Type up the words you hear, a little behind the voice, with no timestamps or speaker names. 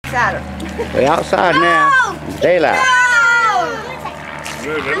outsider. We're outside now. Daylight.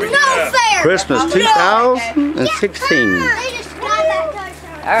 No fair. Christmas 2016.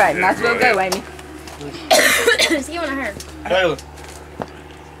 All right, might as well go, Amy. Just give one to her. Kailyn.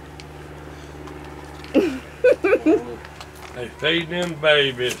 They feed them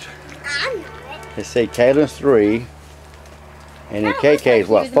babies. They say Kailyn's 3. And then KK's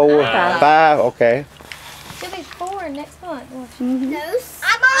what, 4? 5? Okay. She'll be 4 next month. I'm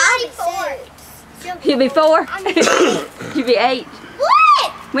already 4. You'll be 4? You'll be 8.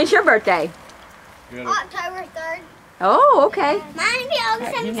 What? When's your birthday? October 3rd. Oh, okay. Mine will be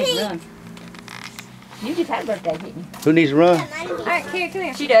August You need to 17th. run. You just had a birthday, didn't you? Who needs to run? Alright, Keri, come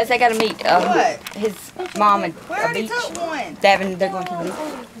here. She does. They got to meet his mom and We a already beach. took one. They're going to the beach.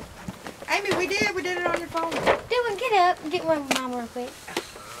 Amy, we did it on your phone. Dylan, get up. Get one with Mama real quick.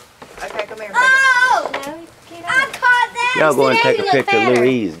 Okay, come here. Oh! No, get I up. caught that. Y'all go and Sit take down, a you look picture of fatter.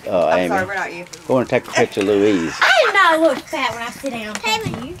 Louise, I'm sorry, Amy. we're not you. Go and take a picture of Louise. I do not look fat when I sit down.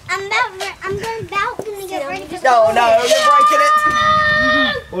 Kailyn, I'm going to get ready for No, you're breaking it.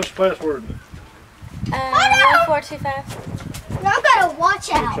 What's the password? 1425. Y'all gotta watch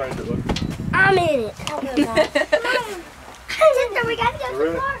out. Change it, look. I'm in it. Oh, good God. Sister, we gotta go to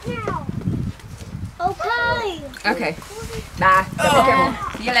the park now. Okay. Okay. Bye. Be careful.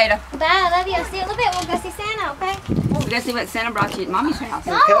 See you later. Bye, I love you. I'll see you in a little bit. We'll go see Santa, okay? We're going to see what Santa brought you at Mommy's house.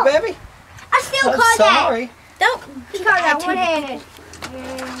 Okay, baby. I still I'm caught that. sorry. Don't. He caught that one-handed.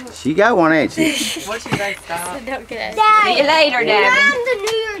 She got one, ain't she? What you say, stop? Don't get it. See you later, I'm Daddy. the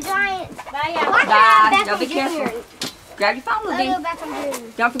New York Giants. Bye, y'all. Why Bye. can't I Don't be careful. Grab your phone, I'll Louie. go back on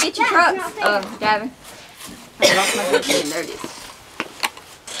June. Don't forget your That's trucks. not fair. Gavin. I lost my truck. There it is.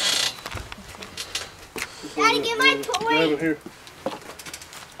 Daddy, get my Devin, toy. here.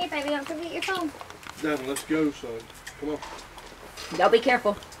 Hey, baby, don't forget your phone. Devin, let's go, son. Come on. Y'all be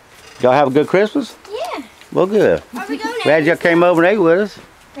careful. Y'all have a good Christmas? Yeah. Well, good. Are we going Glad y'all came over and ate with us.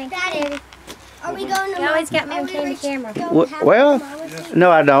 Daddy, are we going to You always got me on camera. Well,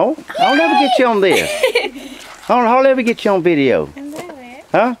 no, I don't. I'll never get you on this. I'll never get you on video.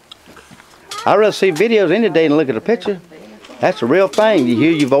 Huh? I'd rather see videos any day than look at a picture. That's the real thing. You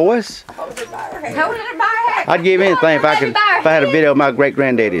hear your voice. Hold it at her. I'd give anything if I had a video of my great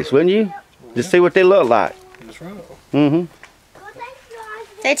granddaddies, wouldn't you? Just see what they look like. That's right. Mm-hmm.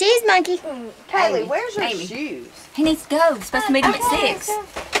 Say cheese, monkey. Kaylee, where's your Amy. shoes? He needs to go. We're supposed to meet him at 6.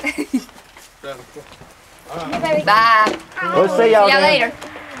 Devin, Bye. We'll see y'all See y'all then. later.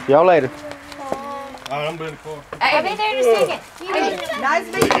 See y'all later. all right, I'm in the car. I'll be there in a second. Nice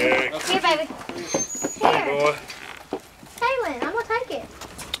meeting you. Yeah, Here, baby. boy. Kailyn, I'm going to take it.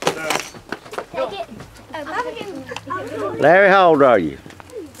 Take it. Oh, Bobby can. Larry, how old are you?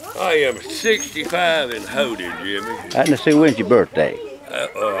 I am 65 and holding, Jimmy. I didn't see when's your birthday.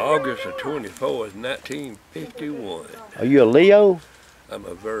 August the 24th, 1951. Are you a Leo? I'm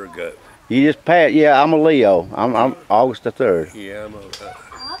a Virgo. You just passed. Yeah, I'm a Leo. I'm August the 3rd. Yeah,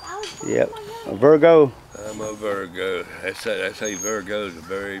 Yep. A Virgo. I'm a Virgo. They say Virgos are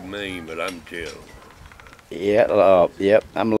very mean, but I'm chill. Yeah. Yep. I'm a